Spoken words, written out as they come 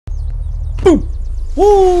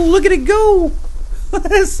Whoa, look at it go!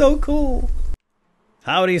 That's so cool.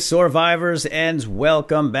 Howdy survivors, and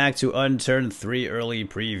welcome back to Unturned 3 early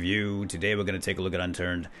preview. Today we're going to take a look at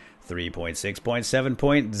Unturned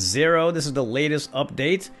 3.6.7.0. This is the latest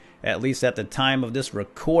update, at least at the time of this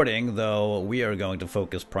recording, though we are going to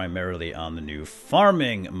focus primarily on the new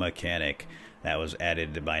farming mechanic that was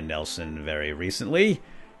added by Nelson very recently.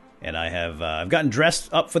 And I've gotten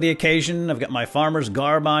dressed up for the occasion. I've got my farmer's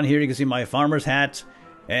garb on here. You can see my farmer's hat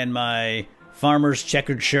and my farmer's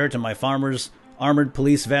checkered shirt and my farmer's armored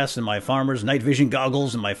police vest and my farmer's night vision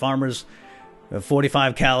goggles and my farmer's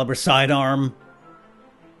 45 caliber sidearm.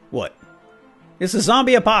 What? It's a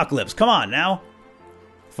zombie apocalypse. Come on now.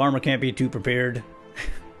 Farmer can't be too prepared.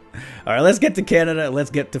 Alright, let's get to Canada.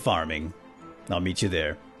 Let's get to farming. I'll meet you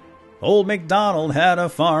there. Old MacDonald had a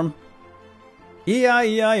farm.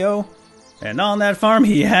 E-I-E-I-O. And on that farm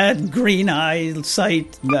he had green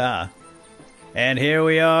eyesight. And here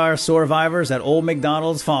we are, survivors at Old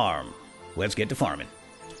MacDonald's farm. Let's get to farming.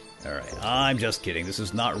 Alright, I'm just kidding. This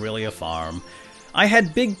is not really a farm. I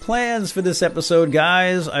had big plans for this episode,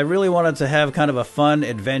 guys. I really wanted to have kind of a fun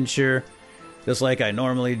adventure, just like I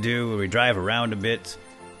normally do, where we drive around a bit,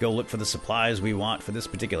 go look for the supplies we want for this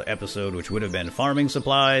particular episode, which would have been farming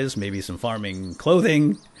supplies, maybe some farming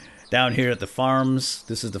clothing, down here at the farms.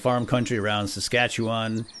 This is the farm country around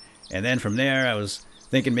Saskatchewan. And then from there, I was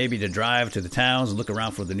thinking maybe to drive to the towns and look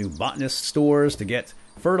around for the new botanist stores to get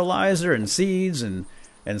fertilizer and seeds and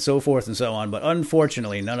so forth and so on. But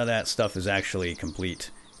unfortunately, none of that stuff is actually complete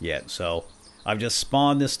yet. So I've just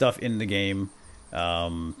spawned this stuff in the game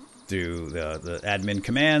through the admin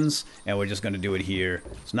commands, and we're just going to do it here.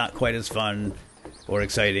 It's not quite as fun or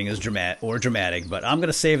exciting as dramatic, but I'm going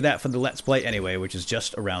to save that for the Let's Play anyway, which is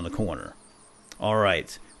just around the corner.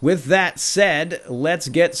 Alright, with that said, let's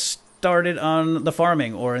get started on the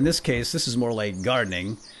farming, or in this case, this is more like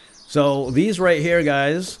gardening. So these right here,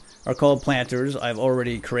 guys, are called planters. I've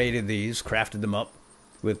already created these, crafted them up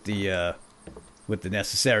with the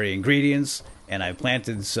necessary ingredients, and I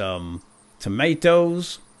planted some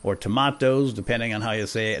tomatoes, or tomatoes, depending on how you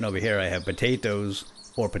say it, and over here I have potatoes,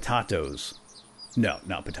 or potatoes. No,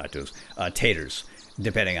 not potatoes. Taters,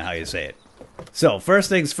 depending on how you say it. So, first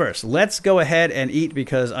things first. Let's go ahead and eat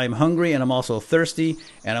because I'm hungry and I'm also thirsty,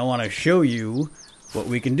 and I want to show you what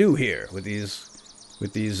we can do here with these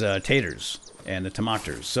taters and the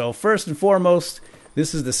tomatoes. So, first and foremost,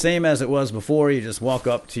 this is the same as it was before. You just walk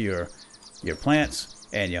up to your plants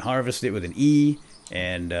and you harvest it with an E,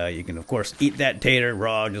 and you can, of course, eat that tater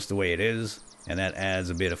raw just the way it is, and that adds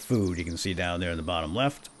a bit of food. You can see down there in the bottom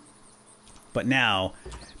left. But now,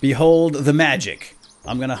 behold the magic.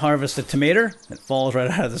 I'm going to harvest a tomato that falls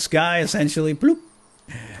right out of the sky, essentially. Bloop.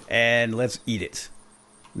 And let's eat it.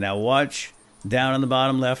 Now watch, down on the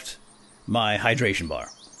bottom left, my hydration bar.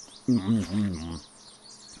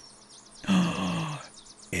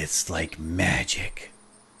 It's like magic.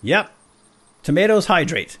 Yep. Tomatoes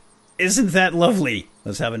hydrate. Isn't that lovely?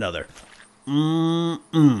 Let's have another. You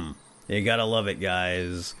gotta love it,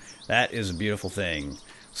 guys. That is a beautiful thing.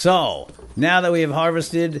 So, now that we have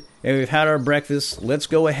harvested and we've had our breakfast, let's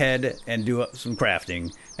go ahead and do some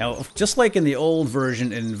crafting. Now, just like in the old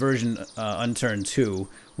version, in version Unturned 2,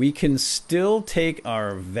 we can still take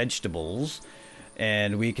our vegetables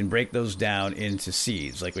and we can break those down into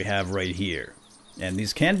seeds, like we have right here. And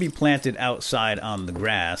these can be planted outside on the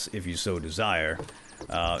grass if you so desire.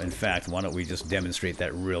 In fact, why don't we just demonstrate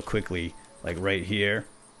that real quickly, like right here.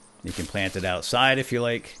 You can plant it outside if you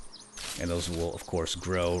like. And those will, of course,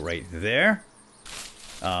 grow right there.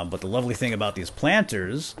 But the lovely thing about these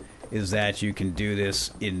planters is that you can do this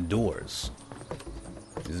indoors.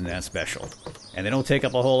 Isn't that special? And they don't take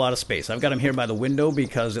up a whole lot of space. I've got them here by the window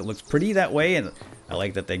because it looks pretty that way, and I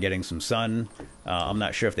like that they're getting some sun. I'm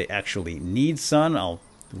not sure if they actually need sun. We'll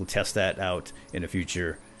test that out in a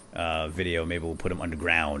future video. Maybe we'll put them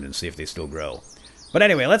underground and see if they still grow. But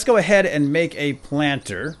anyway, let's go ahead and make a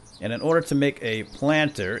planter. And in order to make a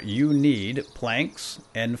planter, you need planks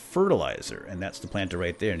and fertilizer. And that's the planter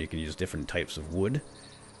right there. And you can use different types of wood.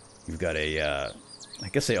 You've got I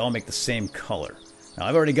guess they all make the same color. Now,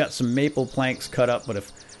 I've already got some maple planks cut up, but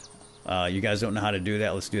if you guys don't know how to do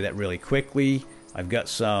that, let's do that really quickly. I've got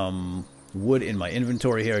some wood in my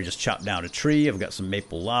inventory here. I just chopped down a tree. I've got some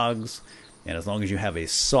maple logs. And as long as you have a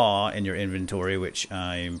saw in your inventory, which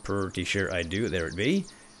I'm pretty sure I do, there it be.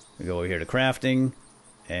 We go over here to crafting.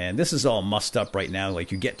 And this is all mussed up right now.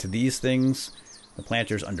 Like, you get to these things, the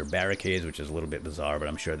planter's under barricades, which is a little bit bizarre, but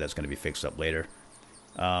I'm sure that's going to be fixed up later.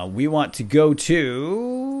 We want to go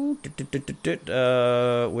to...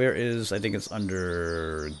 where is... I think it's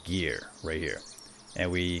under gear, right here.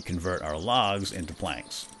 and we convert our logs into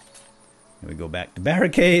planks. And we go back to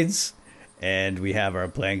barricades, and we have our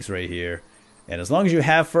planks right here. And as long as you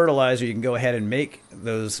have fertilizer, you can go ahead and make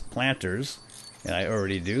those planters. And I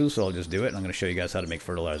already do, so I'll just do it. And I'm going to show you guys how to make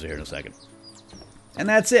fertilizer here in a second. And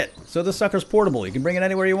that's it. So this sucker's portable. You can bring it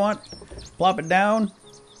anywhere you want, plop it down,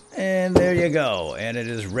 and there you go. And it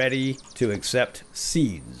is ready to accept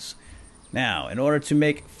seeds. Now, in order to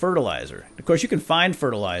make fertilizer, of course you can find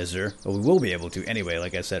fertilizer, or we will be able to anyway,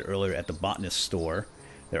 like I said earlier, at the botanist store.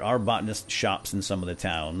 There are botanist shops in some of the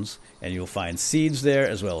towns, and you'll find seeds there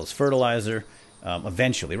as well as fertilizer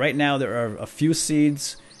eventually. Right now there are a few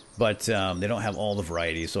seeds, but they don't have all the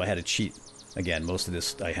varieties, so I had to cheat. Again, most of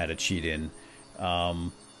this I had to cheat in.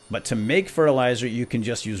 But to make fertilizer, you can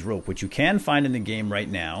just use rope, which you can find in the game right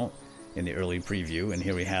now in the early preview. And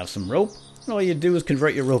here we have some rope. And all you do is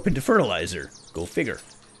convert your rope into fertilizer. Go figure.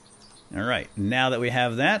 All right, now that we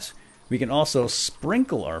have that, we can also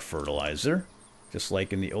sprinkle our fertilizer. Just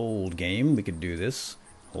like in the old game, we could do this.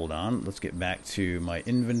 Hold on, let's get back to my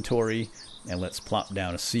inventory, and let's plop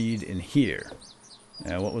down a seed in here.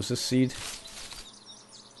 Now, what was this seed?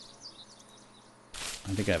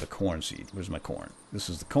 I think I have a corn seed. Where's my corn? This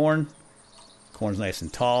is the corn. Corn's nice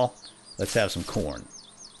and tall. Let's have some corn.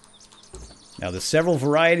 Now, there's several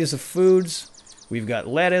varieties of foods. We've got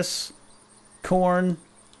lettuce, corn,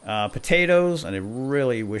 potatoes, and I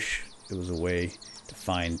really wish there was a way to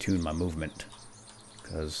fine-tune my movement,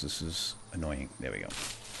 because this is annoying. There we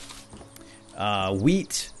go.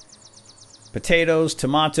 Wheat, potatoes,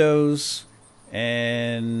 tomatoes,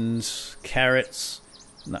 and carrots.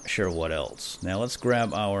 Not sure what else. Now let's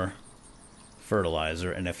grab our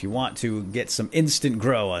fertilizer, and if you want to get some instant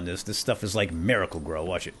grow on this stuff is like miracle grow.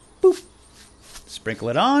 Watch it. Boop. Sprinkle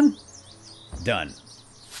it on. Done.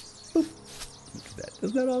 Boop. Look at that.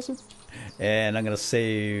 Isn't that awesome? And I'm going to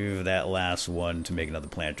save that last one to make another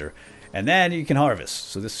planter. And then you can harvest.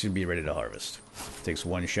 So this should be ready to harvest. Takes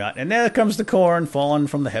one shot. And there comes the corn falling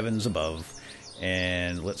from the heavens above.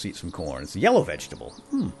 And let's eat some corn. It's a yellow vegetable.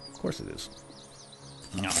 Of course it is.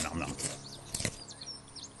 Nom, nom, nom.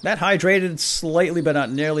 That hydrated slightly, but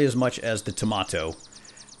not nearly as much as the tomato.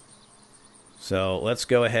 So let's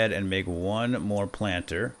go ahead and make one more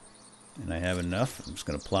planter. And I have enough. I'm just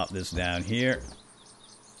going to plop this down here.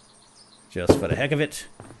 Just for the heck of it.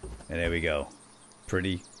 And there we go.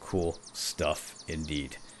 Pretty cool stuff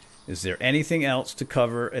indeed. Is there anything else to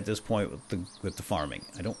cover at this point with the farming?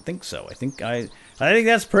 I don't think so. I think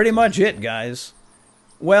that's pretty much it, guys.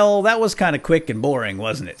 Well, that was kind of quick and boring,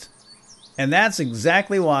 wasn't it? And that's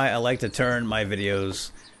exactly why I like to turn my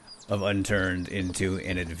videos of Unturned into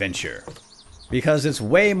an adventure. Because it's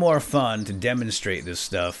way more fun to demonstrate this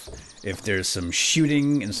stuff if there's some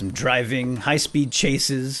shooting and some driving, high-speed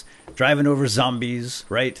chases, driving over zombies,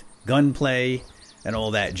 right? Gunplay, and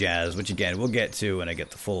all that jazz, which again, we'll get to when I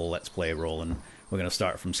get the full Let's Play rolling. We're going to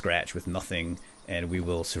start from scratch with nothing, and we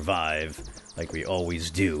will survive like we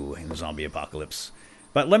always do in the zombie apocalypse.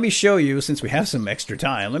 But let me show you, since we have some extra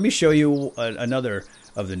time, let me show you another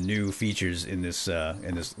of the new features in this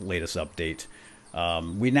latest update.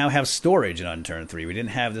 We now have storage in Unturned 3. We didn't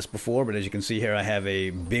have this before, but as you can see here, I have a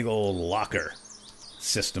big old locker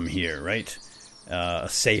system here, right? A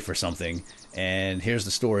safe or something. And here's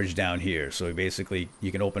the storage down here. So basically,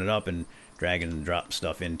 you can open it up and drag and drop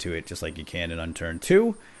stuff into it, just like you can in Unturned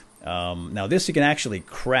 2. Now, this you can actually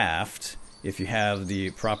craft if you have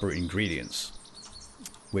the proper ingredients,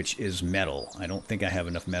 which is metal. I don't think I have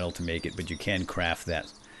enough metal to make it, but you can craft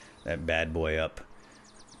that bad boy up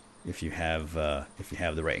if you have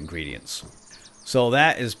the right ingredients. So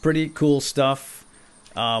that is pretty cool stuff.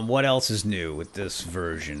 What else is new with this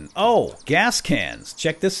version? Oh, gas cans.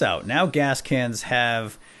 Check this out. Now gas cans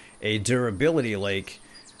have a durability like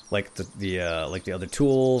the other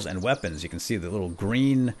tools and weapons. You can see the little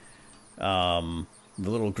green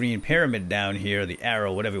pyramid down here, the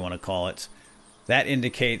arrow, whatever you want to call it. That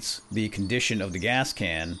indicates the condition of the gas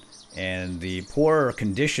can, and the poorer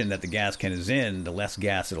condition that the gas can is in, the less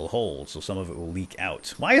gas it'll hold, so some of it will leak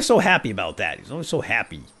out. Why are you so happy about that? He's always so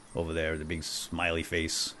happy over there, the big smiley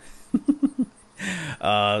face.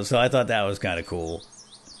 So I thought that was kind of cool.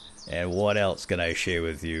 And what else can I share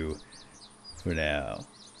with you for now?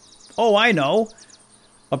 Oh, I know!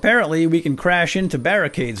 Apparently we can crash into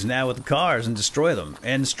barricades now with cars and destroy them,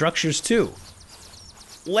 and structures too.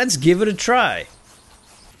 Let's give it a try.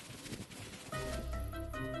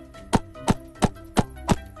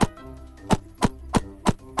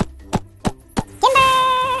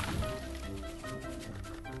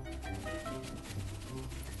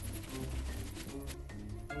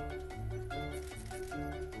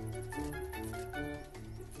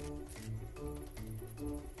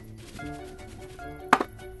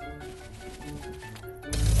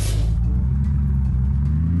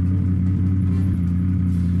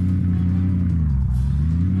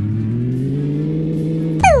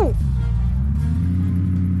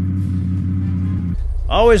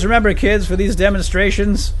 Always remember, kids, for these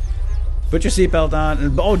demonstrations, put your seatbelt on.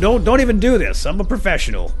 And, oh, don't even do this. I'm a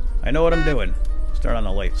professional. I know what I'm doing. Start on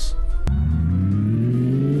the lights.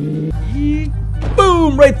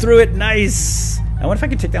 Boom! Right through it. Nice. I wonder if I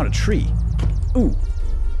can take down a tree. Ooh.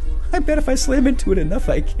 I bet if I slam into it enough,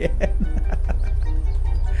 I can.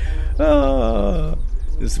 Oh,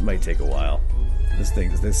 this might take a while.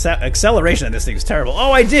 The acceleration of this thing is terrible.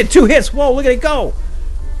 Oh, I did! 2 hits! Whoa, look at it go!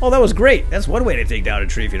 Oh, that was great. That's one way to take down a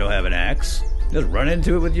tree if you don't have an axe. Just run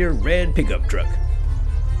into it with your red pickup truck.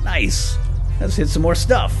 Nice. Let's hit some more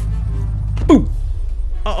stuff. Boom!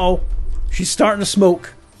 Uh-oh. She's starting to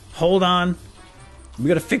smoke. Hold on. We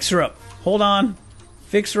gotta fix her up. Hold on.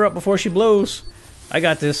 Fix her up before she blows. I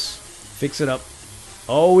got this. Fix it up.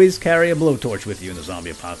 Always carry a blowtorch with you in the zombie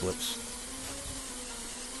apocalypse.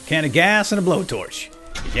 Can of gas and a blowtorch.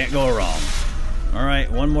 You can't go wrong.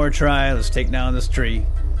 Alright, one more try. Let's take down this tree.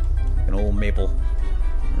 An old maple.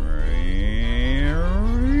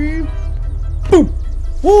 Boom!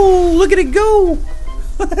 Whoa, look at it go!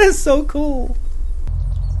 That's so cool.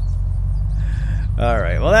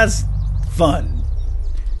 Alright, well that's fun.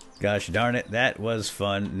 Gosh darn it, that was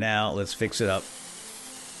fun. Now let's fix it up.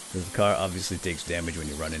 Because the car obviously takes damage when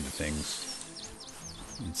you run into things.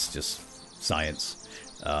 It's just science.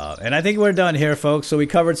 And I think we're done here, folks. So we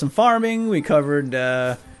covered some farming. We covered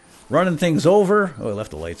running things over. Oh, I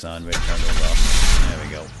left the lights on. Maybe turn those off. There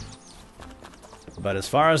we go. But as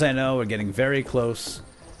far as I know, we're getting very close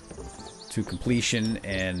to completion.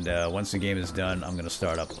 And once the game is done, I'm going to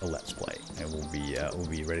start up a Let's Play. And we'll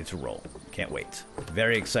be ready to roll. Can't wait.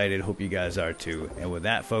 Very excited. Hope you guys are too. And with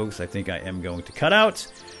that, folks, I think I am going to cut out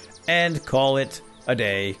and call it a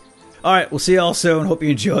day. Alright, we'll see you all soon. Hope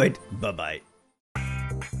you enjoyed. Bye-bye.